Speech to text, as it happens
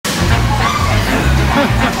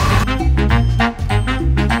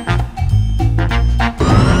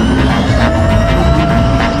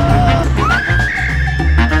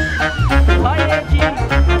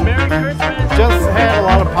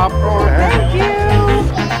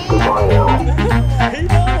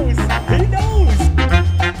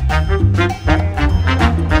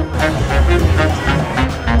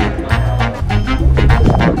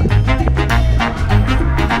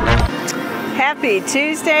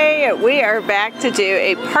Tuesday. We are back to do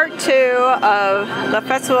a part 2 of the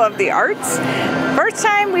Festival of the Arts. First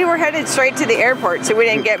time we were headed straight to the airport, so we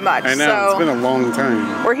didn't get much. I know, so it's been a long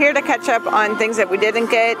time. We're here to catch up on things that we didn't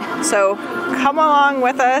get, so come along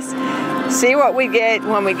with us, see what we get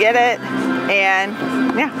when we get it, and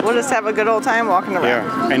yeah, we'll just have a good old time walking around.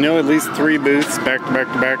 Yeah, I know at least 3 booths back to back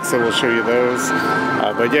to back, so we'll show you those.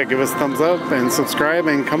 But yeah, give us a thumbs up and subscribe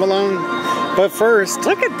and come along. But first,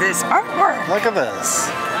 look at this artwork. Look at this.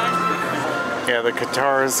 Yeah, the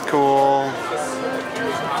guitar is cool.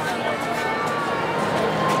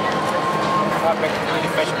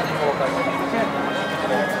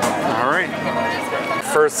 Alright.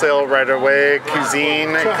 First sale right away, Cuisine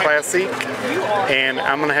Classic. And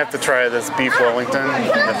I'm gonna have to try this beef Wellington.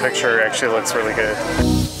 The picture actually looks really good.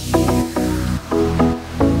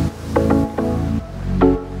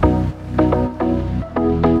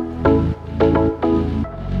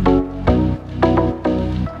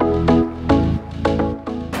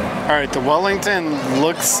 Alright, the Wellington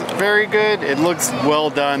looks very good. It looks well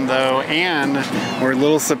done though, and we're a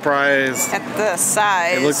little surprised at the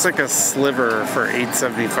size. It looks like a sliver for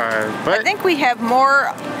 $8.75. But I think we have more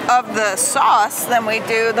of the sauce than we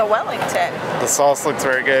do the Wellington. The sauce looks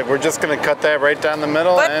very good. We're just gonna cut that right down the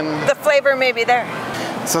middle, but and the flavor may be there.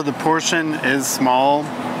 So the portion is small,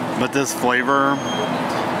 but this flavor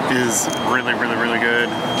is really, really, really good.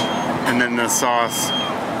 And then the sauce.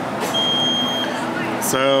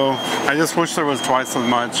 So I just wish there was twice as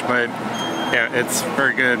much, but yeah, it's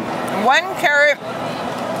very good. 1 carrot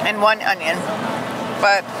and 1 onion.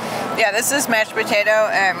 But yeah, this is mashed potato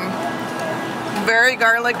and very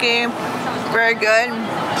garlicky, very good.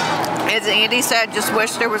 As Andy said, just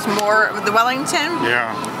wish there was more of the Wellington.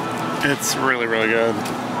 Yeah, it's really, really good.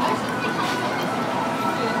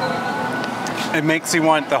 It makes you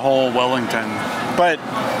want the whole Wellington. But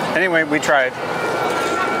anyway, we tried.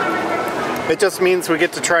 It just means we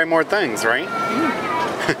get to try more things, right?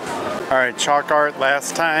 All right, chalk art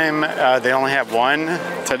last time. They only have 1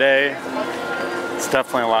 today. It's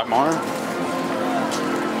definitely a lot more.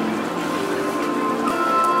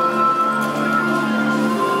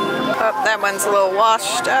 Oh, that one's a little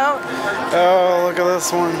washed out. Oh, look at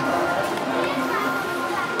this one.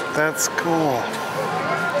 That's cool.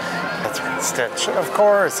 That's right, Stitch. Of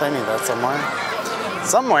course, I knew that somewhere.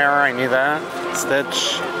 Somewhere I knew that.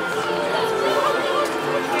 Stitch.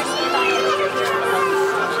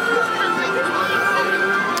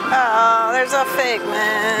 Oh, there's a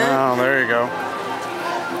Figment. Oh, there you go.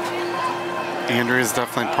 Andrew's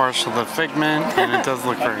definitely partial to Figment, and it does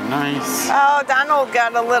look very nice. Oh, Donald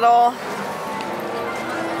got a little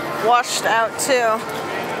washed out too.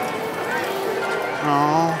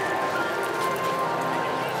 Oh.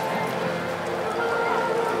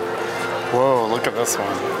 Whoa, look at this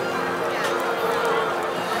one.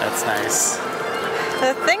 That's nice.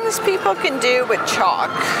 The things people can do with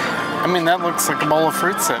chalk. I mean, that looks like a bowl of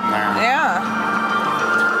fruit sitting there. Yeah.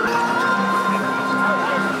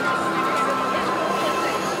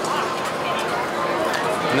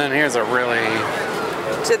 And then here's a really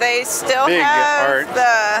Do they still big have art.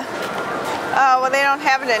 the... Oh, well, they don't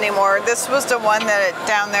have it anymore. This was the one that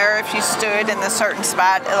down there, if you stood in the certain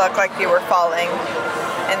spot, it looked like you were falling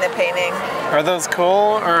in the painting. Are those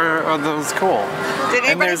cool, or are those cool? Did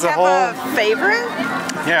anybody have a favorite?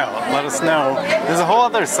 Yeah, let us know. There's a whole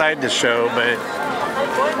other side to show, but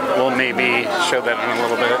we'll maybe show that in a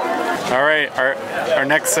little bit. All right, our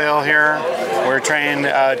next sale here, we're trying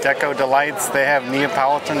Deco Delights. They have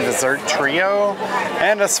Neapolitan Dessert Trio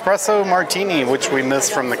and Espresso Martini, which we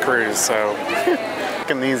missed from the cruise, so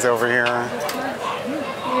look at these over here.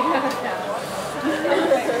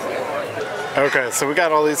 Okay, so we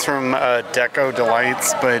got all these from Deco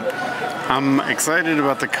Delights, but I'm excited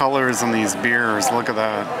about the colors on these beers. Look at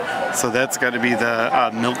that. So that's got to be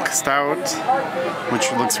the Milk Stout,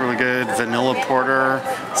 which looks really good. Vanilla Porter,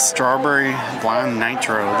 Strawberry Blonde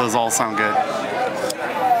Nitro. Those all sound good.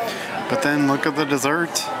 But then look at the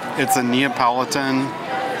dessert. It's a Neapolitan.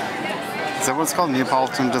 Is that what it's called?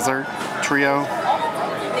 Neapolitan Dessert Trio.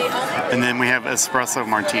 And then we have Espresso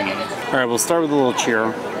Martini. All right, we'll start with a little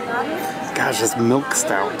cheer. Gosh, this Milk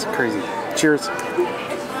Stout. It's crazy. Cheers.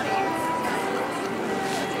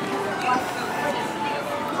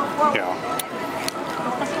 Yeah.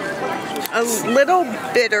 A little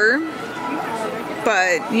bitter,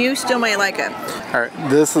 but you still might like it. All right,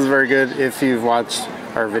 this is very good. If you've watched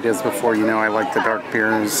our videos before, you know I like the dark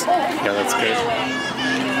beers. Yeah, that's good.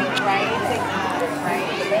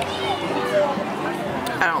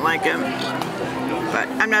 I don't like it, but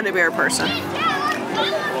I'm not a beer person.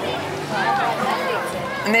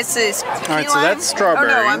 And this is key Alright, so lime. that's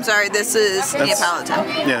strawberry. Oh no, I'm sorry. This is Neapolitan.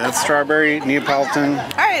 Yeah, that's strawberry, Neapolitan.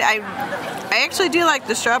 Alright, I actually do like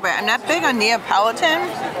the strawberry. I'm not big on Neapolitan.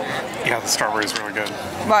 Yeah, the strawberry is really good.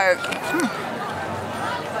 But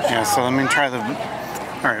Yeah, so let me try the,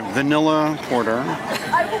 alright, vanilla porter.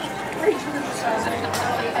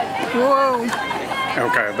 whoa.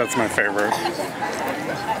 Okay, that's my favorite.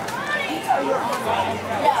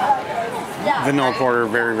 Vanilla porter,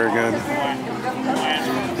 very, very good.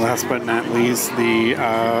 Last but not least,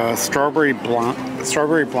 the strawberry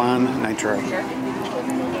blonde nitro.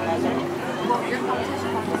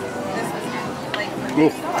 Ooh,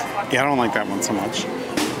 yeah, I don't like that one so much.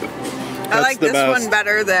 I like this one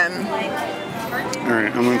better than. All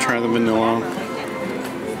right, I'm gonna try the vanilla.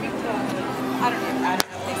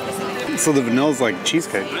 So the vanilla's like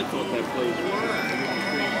cheesecake.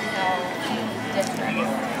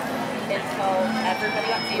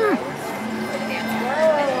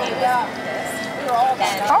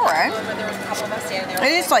 All right.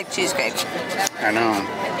 It is like cheesecake. I know.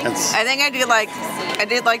 It's. I think I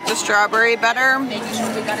did like the strawberry better.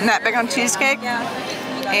 I'm not big on cheesecake,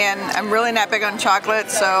 and I'm really not big on chocolate.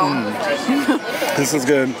 So This is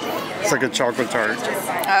good. It's like a chocolate tart.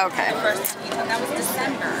 okay.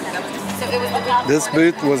 This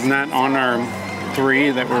booth was not on our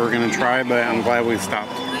 3 that we were gonna try, but I'm glad we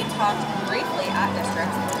stopped.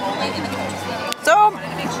 So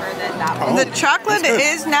the chocolate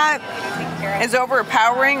is not as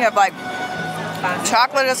overpowering of like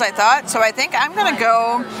chocolate as I thought. So I think I'm gonna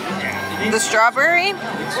go the strawberry,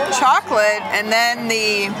 chocolate, and then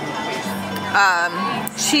the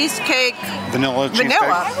cheesecake. Vanilla cheesecake.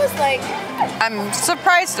 Vanilla. I'm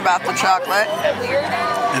surprised about the chocolate.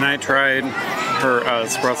 And I tried her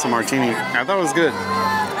espresso martini. I thought it was good.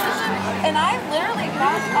 And I literally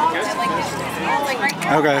got off at like right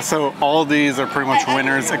now. Okay, so all these are pretty much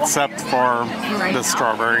winners except for the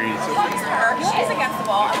strawberry. She's against the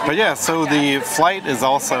wall. But yeah, so the flight is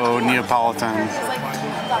also Neapolitan.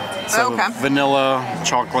 So Okay. vanilla,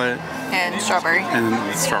 chocolate, And strawberry.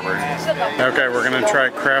 and strawberry. Okay, we're gonna try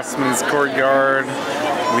Craftsman's Courtyard.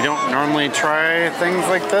 We don't normally try things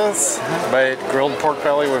like this, but grilled pork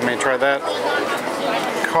belly, we may try that.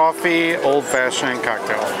 Coffee, old-fashioned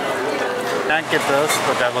cocktail. Can't get this,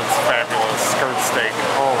 but that looks fabulous. Skirt steak,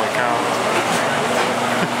 holy cow.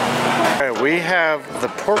 Okay, we have the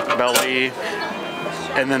pork belly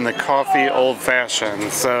and then the coffee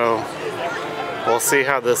old-fashioned, so we'll see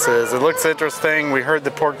how this is. It looks interesting. We heard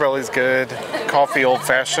the pork belly's good. Coffee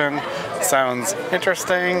old-fashioned sounds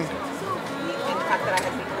interesting.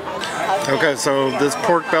 Okay, so this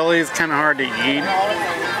pork belly is kind of hard to eat.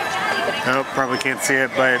 Oh, probably can't see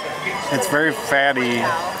it, but it's very fatty.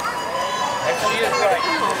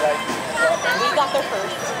 We got there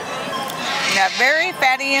first. Yeah, very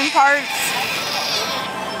fatty in parts.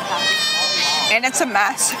 And it's a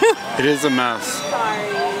mess. It is a mess.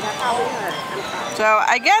 So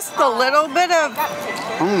I guess the little bit of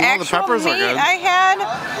Oh, no, the actual peppers are meat good. I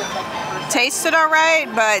had tasted all right,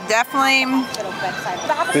 but definitely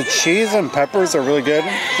The cheese and peppers are really good,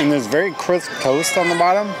 and there's very crisp toast on the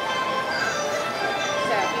bottom.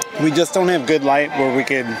 We just don't have good light where we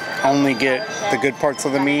could only get the good parts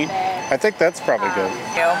of the meat. I think that's probably good.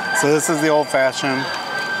 So this is the old-fashioned.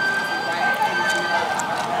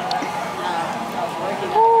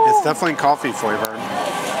 It's definitely coffee flavored.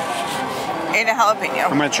 and a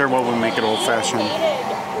jalapeno. I'm not sure what would make it old-fashioned.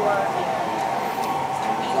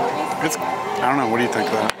 It's, I don't know, what do you think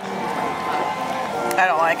of that? I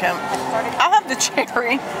don't like him. I'll have the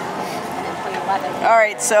cherry. All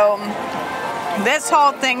right, so this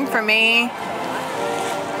whole thing for me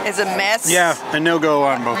is a miss. Yeah, a no-go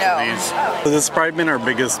on both No. of these. So this has probably been our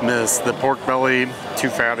biggest miss. The pork belly, too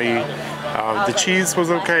fatty. The cheese was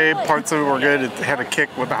okay. Parts of it were good. It had a kick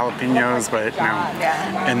with the jalapenos, but no.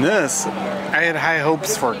 Yeah. And this, I had high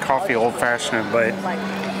hopes for coffee old-fashioned, but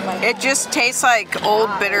It just tastes like old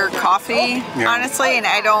bitter coffee, Yeah. honestly, and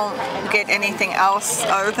I don't get anything else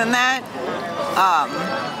other than that.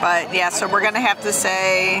 But yeah, so we're gonna have to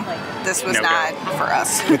say this was No go. not for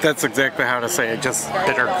us. but that's exactly how to say it. Just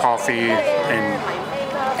bitter coffee and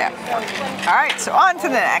Yeah. All right, so on to the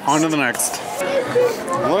next. on to the next.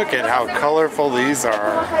 Look at how colorful these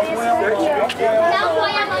are.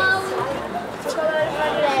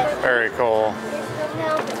 Very cool.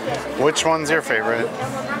 Which one's your favorite?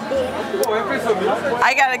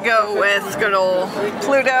 I gotta go with good old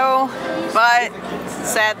Pluto, but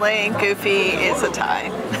sadly, Goofy is a tie.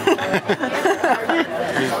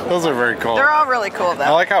 Those are very cool. They're all really cool I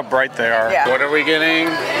though. like how bright they are. Yeah. What are we getting?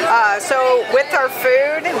 So with our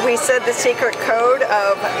food, we said the secret code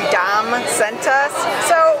of Dom sent us.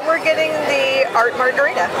 So we're getting the art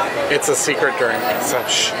margarita. It's a secret drink. So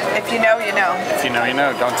shh. If you know, you know. If you know, you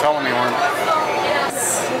know. Don't tell anyone.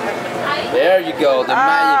 There you go. The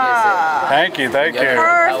magic Thank you. Thank you.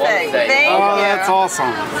 Perfect. Thank Oh, you. that's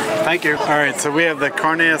awesome. Thank you. All right, so we have the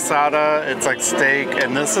carne asada. It's like steak,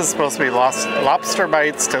 and this is supposed to be lobster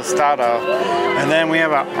bites tostada. And then we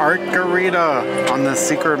have an margarita on the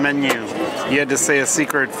secret menu. You had to say a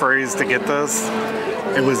secret phrase to get this.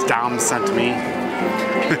 It was Dom sent me.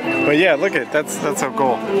 But yeah, look at that's so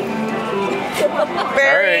cool.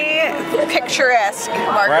 Very picturesque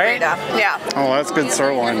margarita. Right? Yeah. Oh, that's good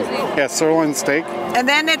sirloin. Yeah, sirloin steak. And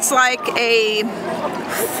then it's like a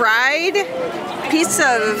fried piece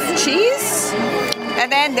of cheese.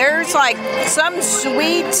 And then there's like some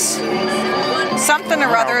sweet something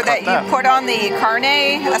or other that you put on the carne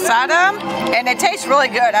asada. And it tastes really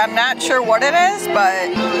good. I'm not sure what it is,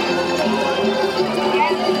 but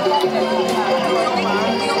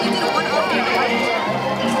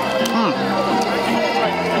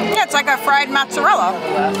yeah, it's like a fried mozzarella.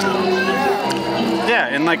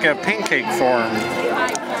 Yeah, in like a pancake form.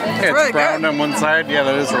 Yeah, it's really browned good. on one side. Yeah,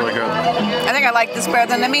 that is really good. I think I like this better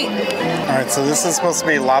than the meat. All right, so this is supposed to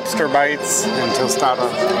be lobster bites and tostada.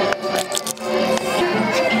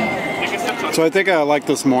 So I think I like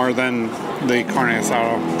this more than the carne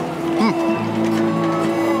asada.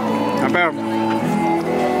 Not bad.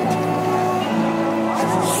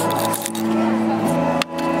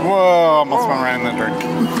 Whoa, almost went right in the drink.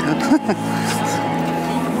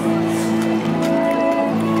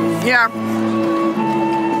 Yeah.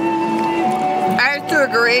 I have to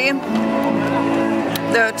agree.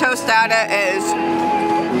 The tostada is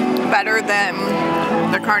better than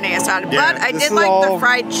the carne asada. Yeah, But I this did is like the all-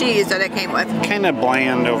 fried cheese that it came with. Kind of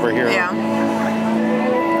bland over here. Yeah.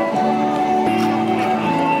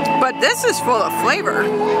 But this is full of flavor.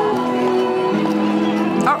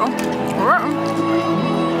 Uh-oh.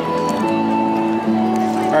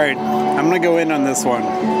 All right, I'm gonna go in on this one.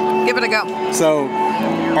 Give it a go. So,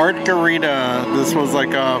 margarita, this was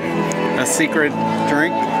like a secret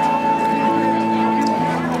drink.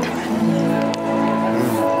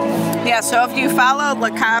 Yeah, so if you follow La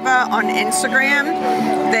Cava on Instagram,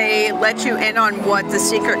 they let you in on what the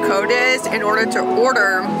secret code is. In order to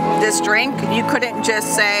order this drink, you couldn't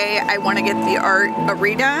just say, I want to get the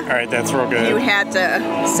Arita. All right, that's real good. You had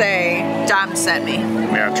to say, Dom sent me.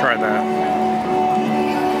 Yeah, try that.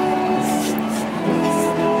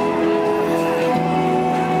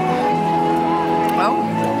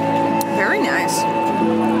 Oh, very nice.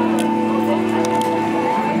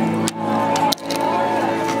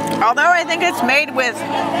 Although I think it's made with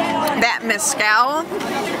that mezcal,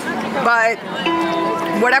 but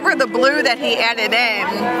whatever the blue that he added in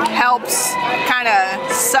helps kind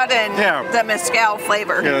of sudden the mezcal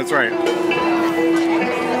flavor. Yeah, that's right.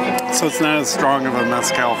 So it's not as strong of a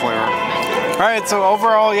mezcal flavor. All right, so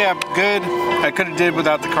overall, yeah, good. I could have did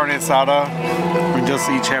without the carne asada. We just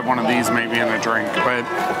each have one of these maybe in a drink. But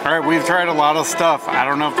all right, we've tried a lot of stuff. I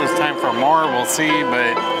don't know if there's time for more. We'll see,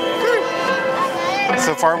 but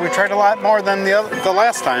so far we tried a lot more than the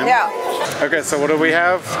last time. Yeah. Okay, so what do we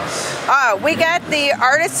have? We got the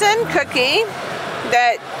artisan cookie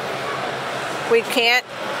that we can't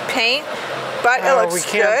paint, but it looks we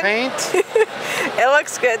can't good. paint? It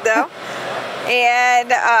looks good though.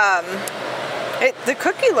 And the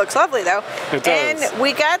cookie looks lovely though. It does. And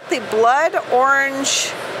we got the blood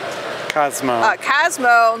orange Cosmo.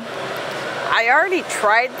 Cosmo. I already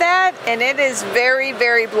tried that and it is very,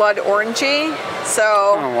 very blood orangey. So,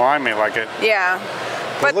 Oh, well, I may like it. yeah.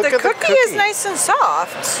 But look the at the cookie is cookie. nice and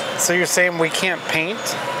soft. So you're saying we can't paint?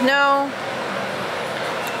 No.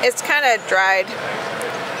 It's kind of dried.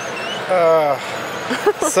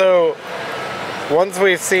 So ones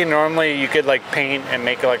we've seen, normally you could like paint and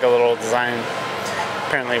make like a little design.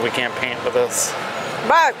 Apparently we can't paint with this.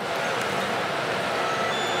 But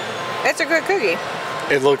it's a good cookie.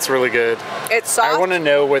 It looks really good. It's soft. I want to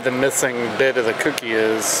know where the missing bit of the cookie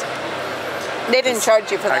is. They didn't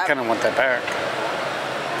charge you for I that. kind of want that back.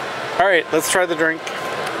 All right, let's try the drink.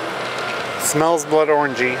 Smells blood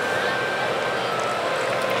orangey.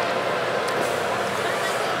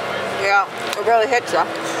 Yeah, it really hits you.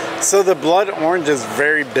 So the blood orange is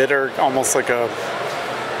very bitter, almost like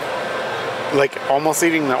almost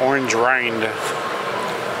eating the orange rind.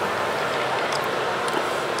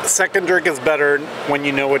 Second drink is better when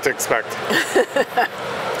you know what to expect.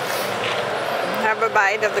 Have a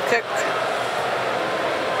bite of the cook.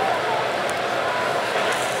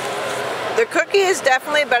 The cookie is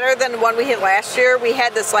definitely better than the one we had last year. We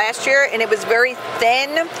had this last year and it was very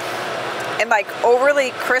thin and like overly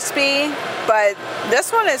crispy, but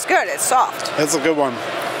this one is good. It's soft. That's a good one.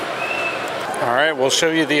 All right, we'll show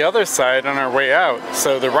you the other side on our way out.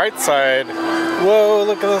 So the right side, whoa,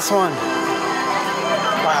 look at this one.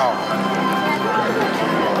 Wow.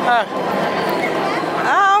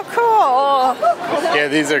 Oh, cool. Yeah,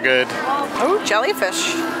 these are good. Oh,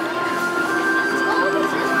 jellyfish.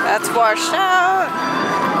 That's washed out.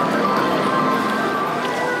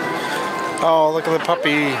 Oh, look at the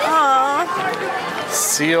puppy. Aww.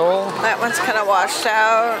 Seal. That one's kind of washed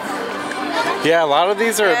out. Yeah, a lot of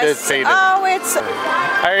these are a bit faded. Oh, it's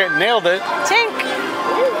I nailed it. Tink.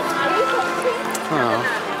 Oh.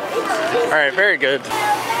 All right, very good.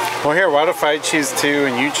 Well, here, what if I choose 2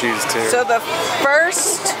 and you choose 2? So the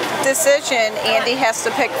first decision, Andy has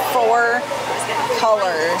to pick 4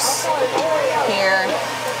 colors here.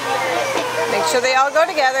 Make sure they all go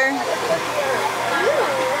together.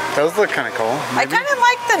 Those look kind of cool. I kind of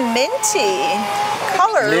like the minty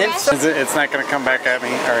colors. Mint? It's not going to come back at me.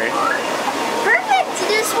 All right. Perfect.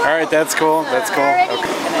 This one. All right, that's cool. That's cool. Already. Okay.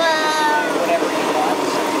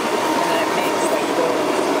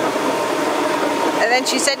 And then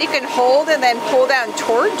she said you can hold and then pull down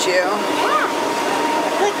towards you. Yeah.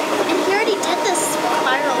 Look, and he already did this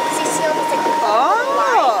spiral. See all these like Oh.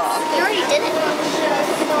 lines? He already did it.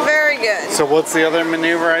 Very good. So what's the other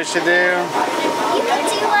maneuver I should do? You could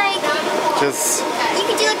do like. Just. You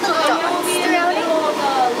could do like little dots throughout it. Like little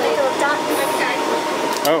dots.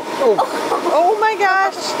 Oh. Oh. Oh my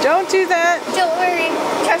gosh! Don't do that. Don't worry.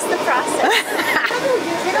 Trust the process.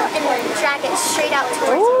 Middle and then drag it straight out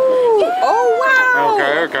towards you. Ooh. Oh wow!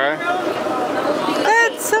 Okay. Okay.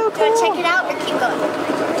 That's so Do you want to check cool. it out or keep going?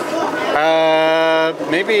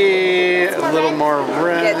 Maybe a little more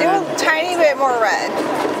red. Yeah, do a tiny bit more red.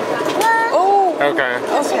 One. Oh. Okay.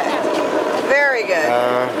 Okay. Very good.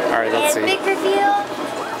 All right, let's And see. big reveal.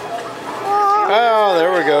 Oh,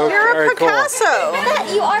 there we go. You're All a right, cool. Picasso.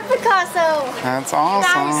 You are Picasso. That's That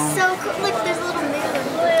awesome. is so cool. Look, there's a little moon. yeah,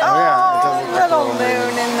 it does Oh, look like a little little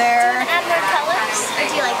moon in there. Add more colors? Or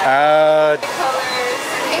do you like Uh,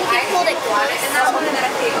 and you can hold it close.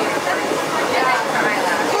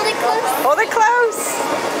 Hold it close. Hold it close.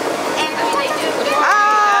 And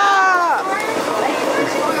Ah. is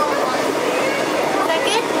that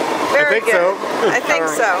good? Very think good. so. I think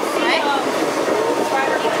so.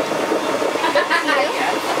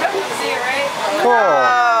 cool.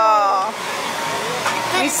 Oh.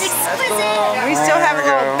 That's exquisite. We still have a There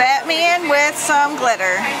we little go. Batman with some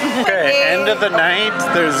glitter. Okay, end of the night.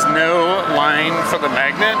 There's no line for the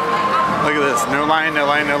magnet. Look at this. No line, no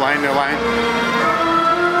line, no line, no line.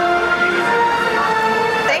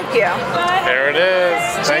 Thank you. There it is.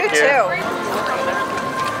 Thank you you. too.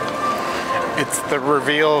 It's the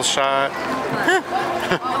reveal shot.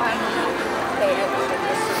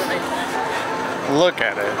 Look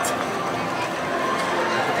at it.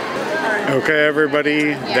 Okay,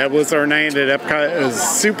 everybody, that was our night at Epcot. It was a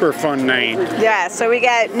super fun night. Yeah, so we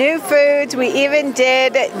got new foods. We even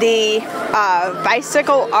did the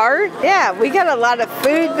bicycle art. Yeah, we got a lot of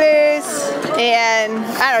food booths and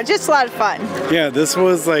I don't know, just a lot of fun. Yeah, this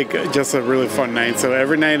was like just a really fun night. So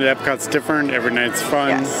every night at Epcot's different. Every night's fun.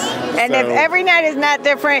 Yes. And if So- every night is not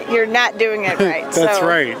different, you're not doing it right. That's So-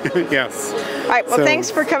 right. Yes. All right, well, So- thanks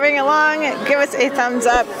for coming along. Give us a thumbs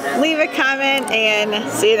up, leave a comment, and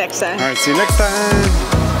see you next time. All right, see you next time.